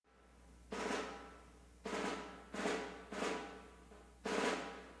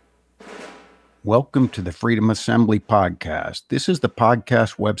Welcome to the Freedom Assembly podcast. This is the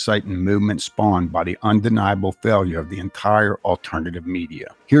podcast website and movement spawned by the undeniable failure of the entire alternative media.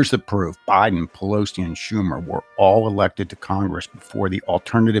 Here's the proof. Biden, Pelosi, and Schumer were all elected to Congress before the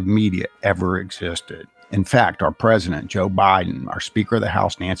alternative media ever existed. In fact, our president, Joe Biden, our Speaker of the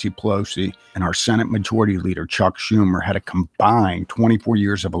House, Nancy Pelosi, and our Senate Majority Leader, Chuck Schumer, had a combined 24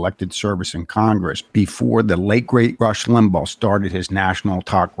 years of elected service in Congress before the late, great Rush Limbaugh started his national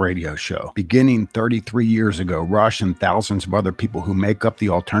talk radio show. Beginning 33 years ago, Rush and thousands of other people who make up the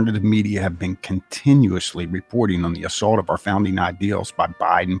alternative media have been continuously reporting on the assault of our founding ideals by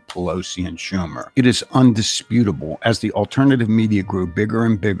Biden, Pelosi, and Schumer. It is undisputable. As the alternative media grew bigger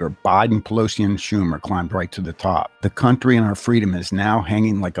and bigger, Biden, Pelosi, and Schumer climbed right to the top. The country and our freedom is now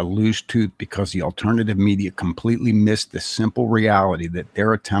hanging like a loose tooth because the alternative media completely missed the simple reality that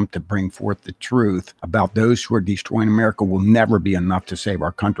their attempt to bring forth the truth about those who are destroying America will never be enough to save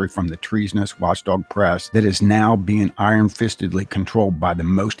our country from the treasonous watchdog press that is now being iron-fistedly controlled by the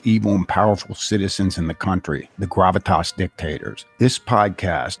most evil and powerful citizens in the country, the gravitas dictators. This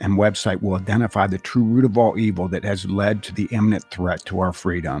podcast and website will identify the true root of all evil that has led to the imminent threat to our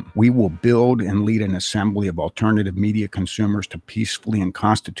freedom. We will build and lead an assembly of alternative media consumers to peacefully and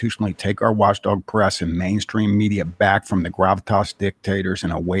constitutionally take our watchdog press and mainstream media back from the gravitas dictators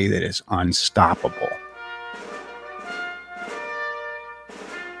in a way that is unstoppable.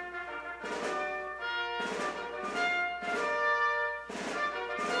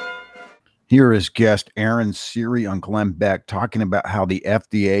 Here is guest Aaron Seary on Glenn Beck talking about how the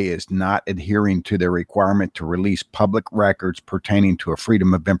FDA is not adhering to their requirement to release public records pertaining to a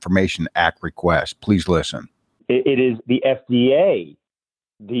Freedom of Information Act request. Please listen. It is the FDA,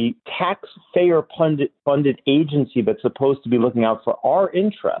 the taxpayer-funded agency that's supposed to be looking out for our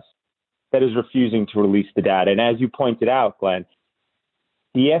interests, that is refusing to release the data. And as you pointed out, Glenn,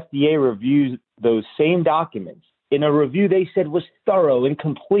 the FDA reviews those same documents in a review they said was thorough and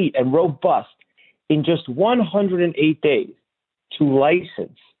complete and robust in just 108 days to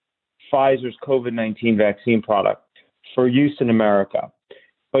license Pfizer's COVID-19 vaccine product for use in America.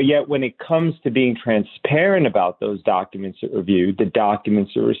 But yet when it comes to being transparent about those documents it reviewed, the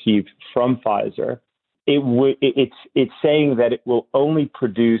documents it received from Pfizer, it's saying that it will only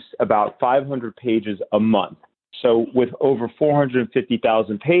produce about 500 pages a month. So with over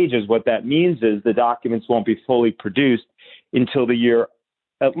 450,000 pages, what that means is the documents won't be fully produced until the year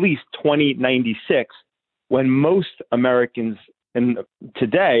at least 2096, when most Americans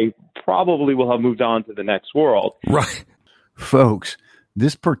today probably will have moved on to the next world. Right. Folks,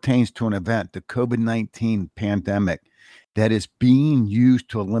 this pertains to an event, the COVID-19 pandemic, that is being used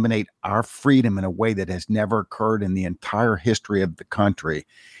to eliminate our freedom in a way that has never occurred in the entire history of the country.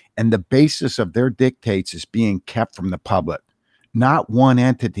 And the basis of their dictates is being kept from the public. Not one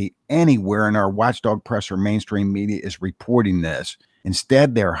entity anywhere in our watchdog press or mainstream media is reporting this.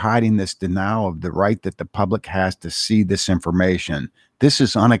 Instead, they're hiding this denial of the right that the public has to see this information. This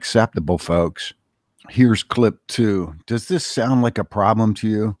is unacceptable, folks. Here's clip 2. Does this sound like a problem to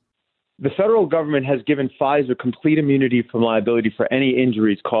you? The federal government has given Pfizer complete immunity from liability for any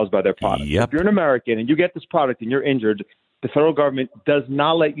injuries caused by their product. Yep. If you're an American and you get this product and you're injured, the federal government does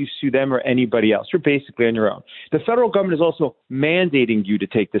not let you sue them or anybody else. You're basically on your own. The federal government is also mandating you to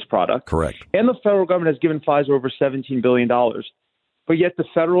take this product. Correct. And the federal government has given Pfizer over $17 billion. But yet the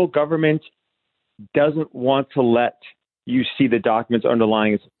federal government doesn't want to let you see the documents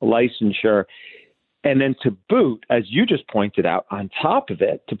underlying its licensure. And then to boot, as you just pointed out, on top of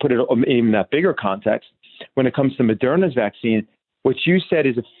it, to put it in that bigger context, when it comes to Moderna's vaccine, what you said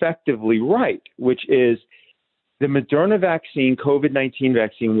is effectively right, which is the Moderna vaccine, COVID-19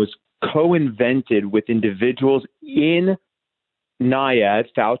 vaccine, was co-invented with individuals in NIAID,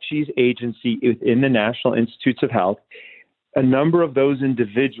 Fauci's agency within the National Institutes of Health. A number of those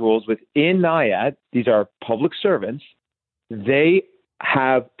individuals within NIAID, these are public servants, they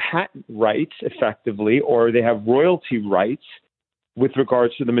have patent rights effectively, or they have royalty rights with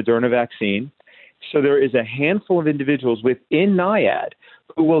regards to the Moderna vaccine. So there is a handful of individuals within NIAID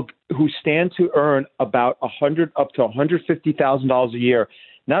who stand to earn about up to $150,000 a year,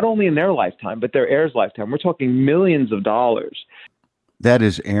 not only in their lifetime, but their heirs' lifetime. We're talking millions of dollars. That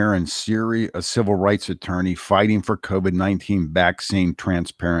is Aaron Seary, a civil rights attorney fighting for COVID-19 vaccine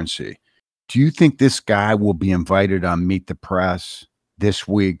transparency. Do you think this guy will be invited on Meet the Press this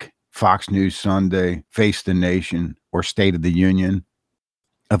week, Fox News Sunday, Face the Nation, or State of the Union?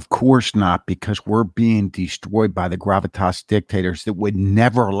 Of course not, because we're being destroyed by the gravitas dictators that would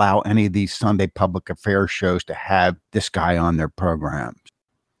never allow any of these Sunday public affairs shows to have this guy on their programs.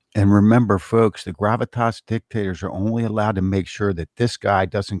 And remember, folks, the gravitas dictators are only allowed to make sure that this guy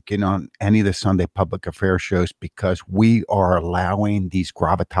doesn't get on any of the Sunday public affairs shows because we are allowing these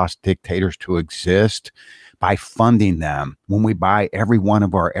gravitas dictators to exist by funding them. When we buy every one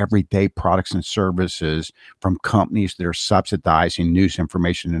of our everyday products and services from companies that are subsidizing news,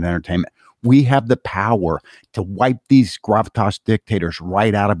 information, and entertainment, we have the power to wipe these gravitas dictators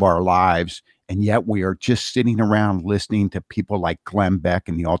right out of our lives. And yet we are just sitting around listening to people like Glenn Beck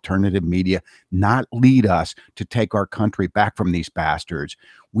and the alternative media not lead us to take our country back from these bastards.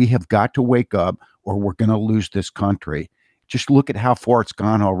 We have got to wake up or we're going to lose this country. Just look at how far it's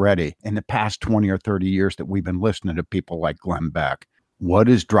gone already in the past 20 or 30 years that we've been listening to people like Glenn Beck. What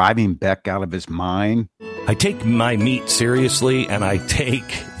is driving Beck out of his mind? I take my meat seriously, and I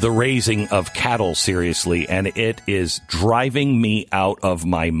take the raising of cattle seriously, and it is driving me out of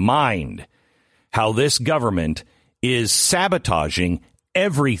my mind how this government is sabotaging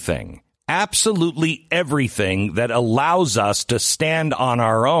everything, absolutely everything that allows us to stand on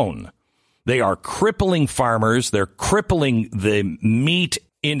our own. They are crippling farmers. They're crippling the meat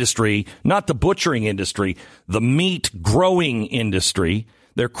industry, not the butchering industry, the meat growing industry.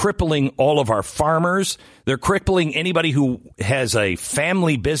 They're crippling all of our farmers. They're crippling anybody who has a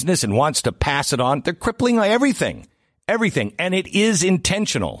family business and wants to pass it on. They're crippling everything, everything. And it is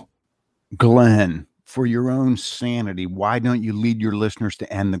intentional. Glenn, for your own sanity, why don't you lead your listeners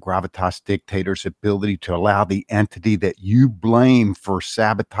to end the gravitas dictator's ability to allow the entity that you blame for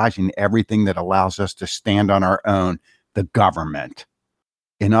sabotaging everything that allows us to stand on our own, the government?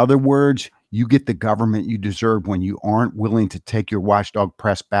 In other words, you get the government you deserve when you aren't willing to take your watchdog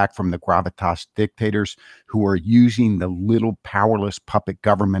press back from the gravitas dictators who are using the little powerless puppet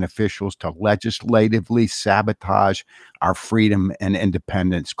government officials to legislatively sabotage our freedom and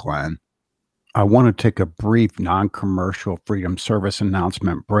independence, Glenn. I want to take a brief non-commercial Freedom Service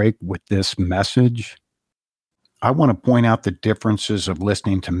announcement break with this message. I want to point out the differences of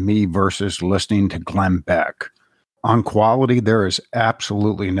listening to me versus listening to Glenn Beck. On quality, there is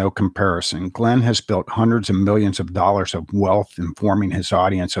absolutely no comparison. Glenn has built hundreds of millions of dollars of wealth informing his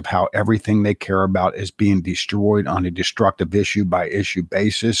audience of how everything they care about is being destroyed on a destructive issue-by-issue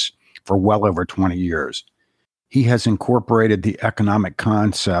basis for well over 20 years. He has incorporated the economic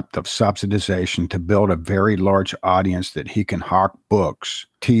concept of subsidization to build a very large audience that he can hawk books,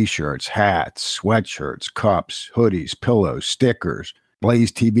 t-shirts, hats, sweatshirts, cups, hoodies, pillows, stickers,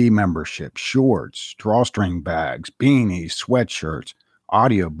 Blaze TV membership, shorts, drawstring bags, beanies, sweatshirts,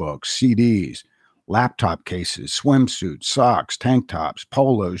 audiobooks, CDs, laptop cases, swimsuits, socks, tank tops,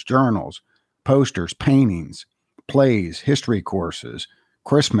 polos, journals, posters, paintings, plays, history courses,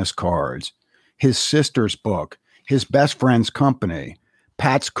 Christmas cards, his sister's book, his best friend's company,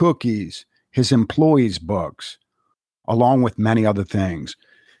 Pat's Cookies, his employees' books, along with many other things.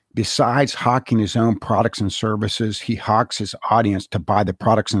 Besides hawking his own products and services, he hawks his audience to buy the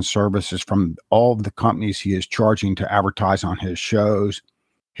products and services from all of the companies he is charging to advertise on his shows,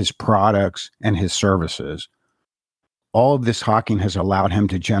 his products, and his services. All of this hawking has allowed him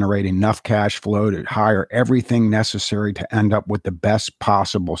to generate enough cash flow to hire everything necessary to end up with the best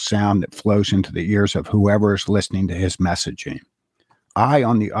possible sound that flows into the ears of whoever is listening to his messaging. I,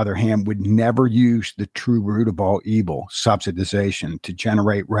 on the other hand, would never use the true root of all evil, subsidization, to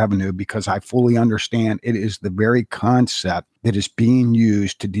generate revenue because I fully understand it is the very concept that is being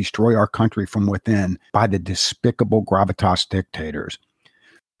used to destroy our country from within by the despicable gravitas dictators.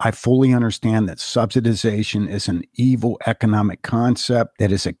 I fully understand that subsidization is an evil economic concept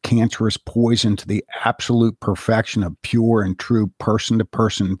that is a cancerous poison to the absolute perfection of pure and true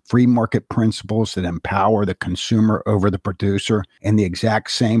person-to-person free market principles that empower the consumer over the producer in the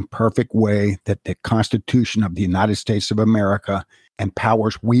exact same perfect way that the Constitution of the United States of America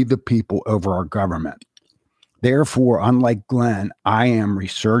empowers we the people over our government. Therefore, unlike Glenn, I am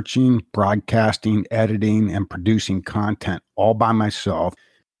researching, broadcasting, editing, and producing content all by myself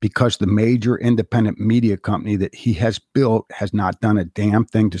because the major independent media company that he has built has not done a damn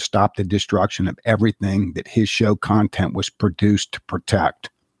thing to stop the destruction of everything that his show content was produced to protect.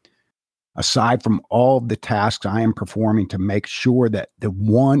 Aside from all of the tasks I am performing to make sure that the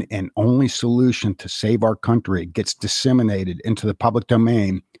one and only solution to save our country gets disseminated into the public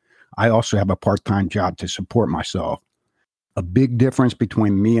domain, I also have a part-time job to support myself. A big difference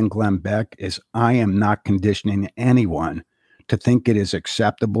between me and Glenn Beck is I am not conditioning anyone to think it is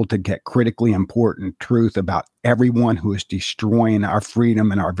acceptable to get critically important truth about everyone who is destroying our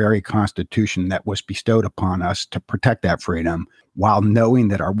freedom and our very Constitution that was bestowed upon us to protect that freedom, while knowing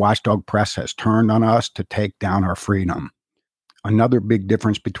that our watchdog press has turned on us to take down our freedom. Another big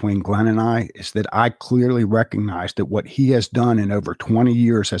difference between Glenn and I is that I clearly recognize that what he has done in over 20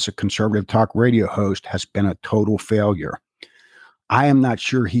 years as a conservative talk radio host has been a total failure. I am not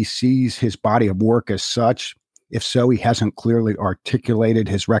sure he sees his body of work as such. If so, he hasn't clearly articulated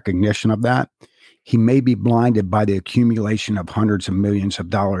his recognition of that. He may be blinded by the accumulation of hundreds of millions of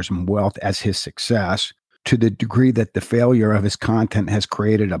dollars in wealth as his success, to the degree that the failure of his content has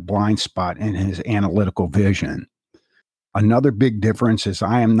created a blind spot in his analytical vision. Another big difference is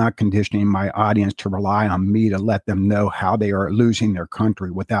I am not conditioning my audience to rely on me to let them know how they are losing their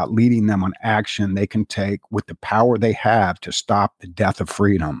country without leading them on action they can take with the power they have to stop the death of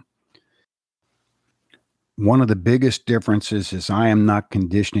freedom. One of the biggest differences is I am not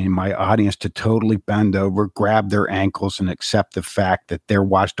conditioning my audience to totally bend over, grab their ankles, and accept the fact that their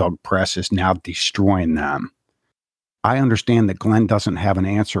watchdog press is now destroying them. I understand that Glenn doesn't have an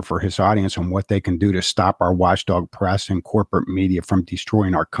answer for his audience on what they can do to stop our watchdog press and corporate media from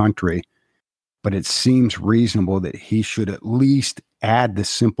destroying our country, but it seems reasonable that he should at least add the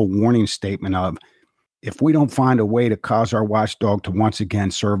simple warning statement of, if we don't find a way to cause our watchdog to once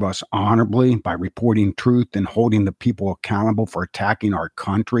again serve us honorably by reporting truth and holding the people accountable for attacking our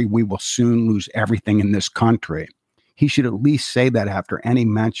country, we will soon lose everything in this country. He should at least say that after any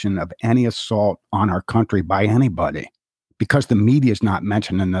mention of any assault on our country by anybody, because the media is not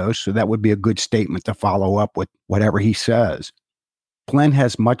mentioning those, so that would be a good statement to follow up with whatever he says. Glenn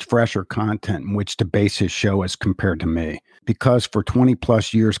has much fresher content in which to base his show as compared to me, because for 20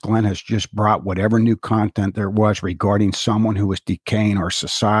 plus years, Glenn has just brought whatever new content there was regarding someone who was decaying our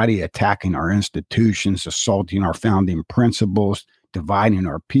society, attacking our institutions, assaulting our founding principles, dividing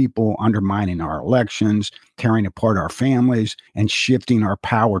our people, undermining our elections, tearing apart our families, and shifting our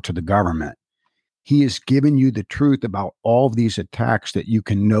power to the government. He has given you the truth about all of these attacks that you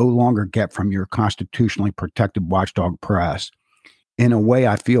can no longer get from your constitutionally protected watchdog press. In a way,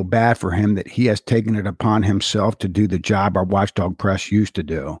 I feel bad for him that he has taken it upon himself to do the job our watchdog press used to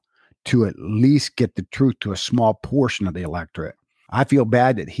do, to at least get the truth to a small portion of the electorate. I feel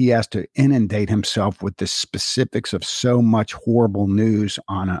bad that he has to inundate himself with the specifics of so much horrible news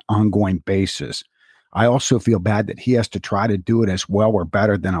on an ongoing basis. I also feel bad that he has to try to do it as well or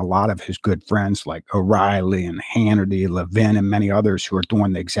better than a lot of his good friends like O'Reilly and Hannity, Levin, and many others who are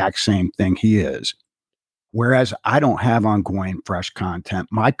doing the exact same thing he is. Whereas I don't have ongoing fresh content.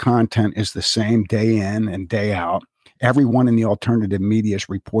 My content is the same day in and day out. Everyone in the alternative media is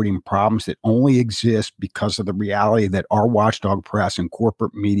reporting problems that only exist because of the reality that our watchdog press and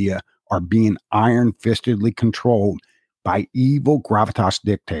corporate media are being iron-fistedly controlled by evil gravitas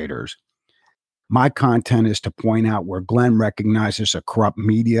dictators. My content is to point out where Glenn recognizes a corrupt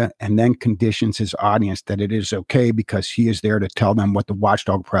media and then conditions his audience that it is okay because he is there to tell them what the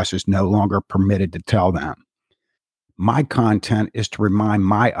watchdog press is no longer permitted to tell them. My content is to remind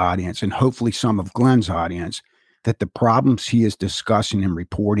my audience, and hopefully some of Glenn's audience, that the problems he is discussing and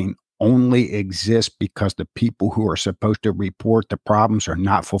reporting only exist because the people who are supposed to report the problems are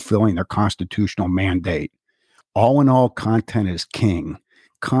not fulfilling their constitutional mandate. All in all, content is king.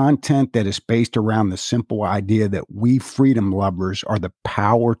 Content that is based around the simple idea that we freedom lovers are the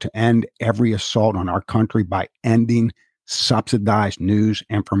power to end every assault on our country by ending subsidized news,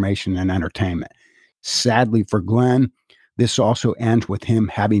 information, and entertainment. Sadly for Glenn, this also ends with him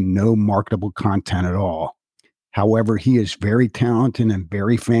having no marketable content at all. However, he is very talented and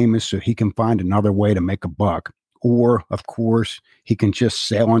very famous, so he can find another way to make a buck. Or, of course, he can just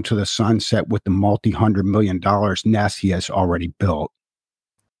sail into the sunset with the multi-$100 million nest he has already built.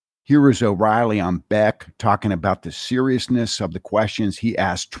 Here is O'Reilly on Beck talking about the seriousness of the questions he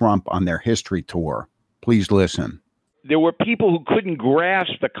asked Trump on their history tour. Please listen. There were people who couldn't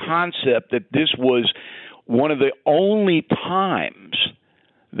grasp the concept that this was one of the only times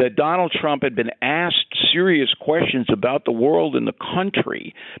that Donald Trump had been asked serious questions about the world and the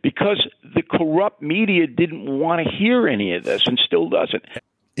country, because the corrupt media didn't want to hear any of this and still doesn't.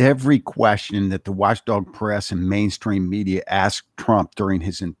 Every question that the watchdog press and mainstream media asked Trump during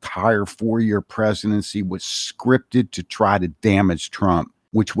his entire 4-year presidency was scripted to try to damage Trump,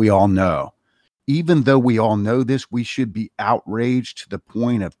 which we all know. Even though we all know this, we should be outraged to the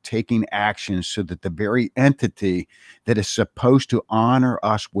point of taking action so that the very entity that is supposed to honor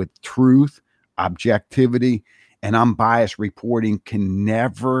us with truth, objectivity, and unbiased reporting can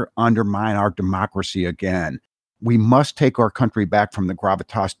never undermine our democracy again. We must take our country back from the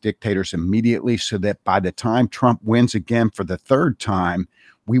gravitas dictators immediately so that by the time Trump wins again for the third time,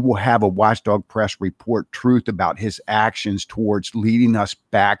 We will have a watchdog press report truth about his actions towards leading us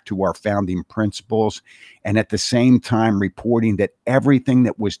back to our founding principles, and at the same time reporting that everything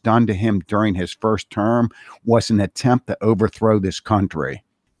that was done to him during his first term was an attempt to overthrow this country.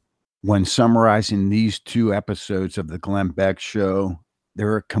 When summarizing these two episodes of the Glenn Beck Show,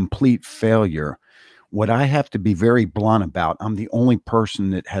 they're a complete failure. What I have to be very blunt about, I'm the only person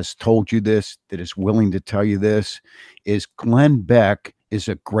that has told you this, that is willing to tell you this, is Glenn Beck is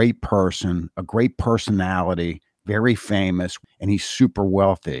a great person, a great personality, very famous, and he's super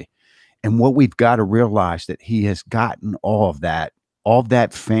wealthy. And what we've got to realize that he has gotten all of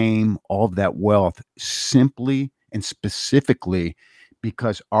that fame, all of that wealth simply and specifically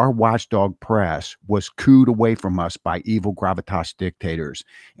because our watchdog press was cooed away from us by evil gravitas dictators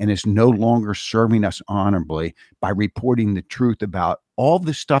and is no longer serving us honorably by reporting the truth about all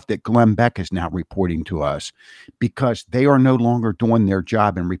the stuff that Glenn Beck is now reporting to us, because they are no longer doing their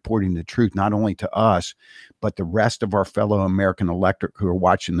job in reporting the truth, not only to us, but the rest of our fellow American electorate who are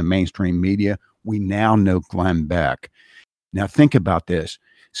watching the mainstream media. We now know Glenn Beck. Now think about this.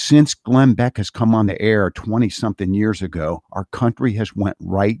 Since Glenn Beck has come on the air 20-something years ago, our country has went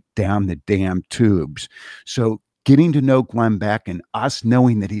right down the damn tubes. So getting to know Glenn Beck and us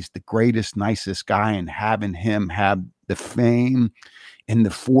knowing that he's the greatest, nicest guy, and having him have the fame and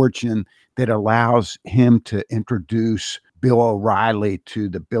the fortune that allows him to introduce Bill O'Reilly to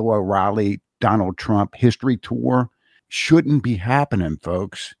the Bill O'Reilly Donald Trump history tour shouldn't be happening,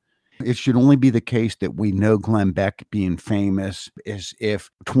 folks. It should only be the case that we know Glenn Beck being famous as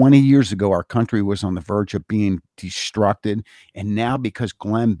if 20 years ago our country was on the verge of being destructed. And now because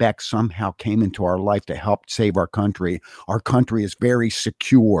Glenn Beck somehow came into our life to help save our country is very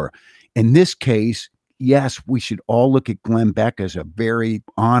secure. In this case, yes, we should all look at Glenn Beck as a very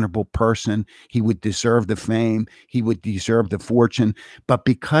honorable person. He would deserve the fame. He would deserve the fortune. But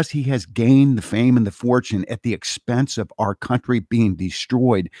because he has gained the fame and the fortune at the expense of our country being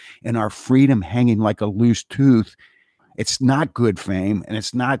destroyed and our freedom hanging like a loose tooth, it's not good fame and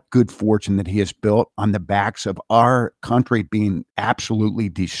it's not good fortune that he has built on the backs of our country being absolutely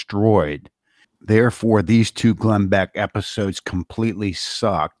destroyed. Therefore, these two Glenn Beck episodes completely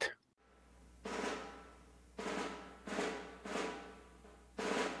sucked.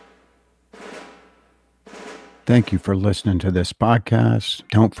 Thank you for listening to this podcast.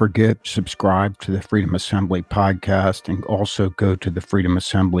 Don't forget, subscribe to the Freedom Assembly podcast and also go to the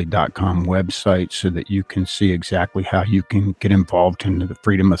freedomassembly.com website so that you can see exactly how you can get involved in the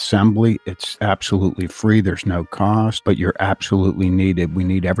Freedom Assembly. It's absolutely free. There's no cost, but you're absolutely needed. We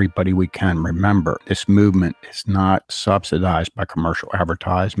need everybody we can. Remember, this movement is not subsidized by commercial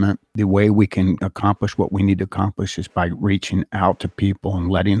advertisement. The way we can accomplish what we need to accomplish is by reaching out to people and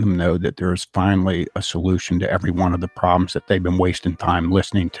letting them know that there's finally a solution to every one of the problems that they've been wasting time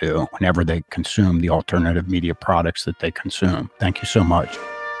listening to whenever they consume the alternative media products that they consume. Thank you so much.